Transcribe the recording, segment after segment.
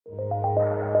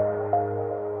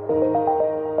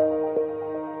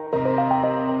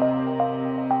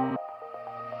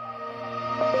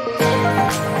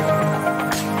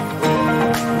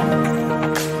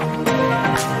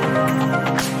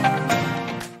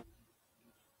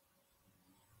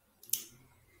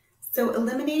So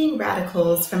eliminating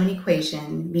radicals from an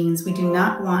equation means we do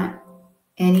not want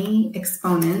any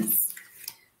exponents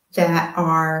that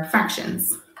are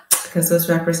fractions because those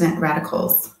represent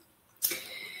radicals.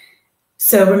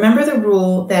 So remember the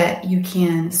rule that you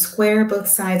can square both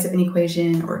sides of an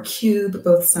equation or cube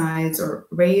both sides or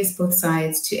raise both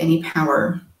sides to any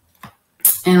power.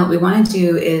 And what we want to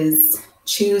do is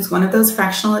choose one of those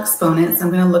fractional exponents.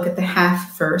 I'm going to look at the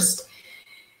half first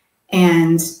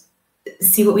and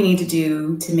see what we need to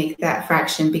do to make that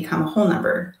fraction become a whole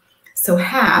number. So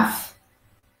half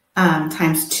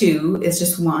times 2 is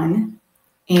just 1.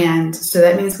 And so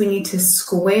that means we need to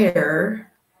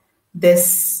square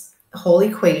this whole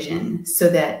equation so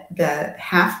that the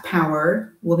half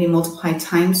power will be multiplied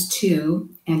times 2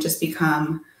 and just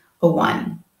become a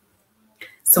 1.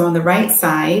 So on the right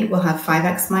side, we'll have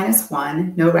 5x minus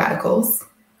 1, no radicals.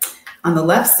 On the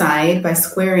left side, by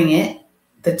squaring it,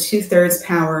 the 2/3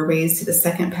 power raised to the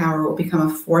second power will become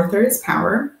a 4/3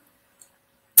 power.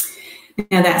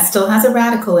 Now that still has a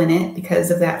radical in it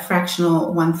because of that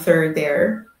fractional 1/3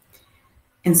 there.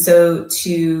 And so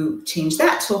to change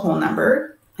that to a whole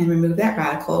number and remove that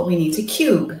radical, we need to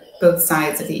cube both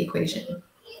sides of the equation.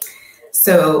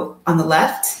 So on the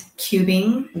left,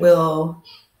 cubing will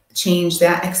change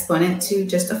that exponent to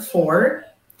just a 4.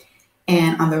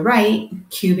 And on the right,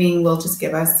 cubing will just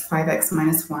give us 5x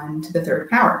minus 1 to the third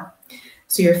power.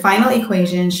 So your final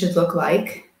equation should look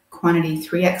like quantity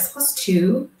 3x plus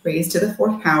 2 raised to the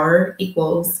fourth power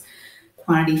equals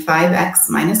quantity 5x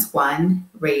minus 1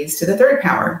 raised to the third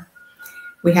power.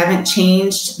 We haven't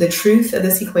changed the truth of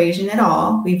this equation at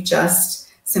all. We've just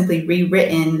simply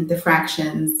rewritten the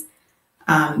fractions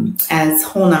as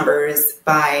whole numbers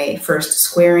by first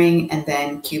squaring and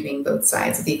then cubing both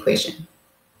sides of the equation.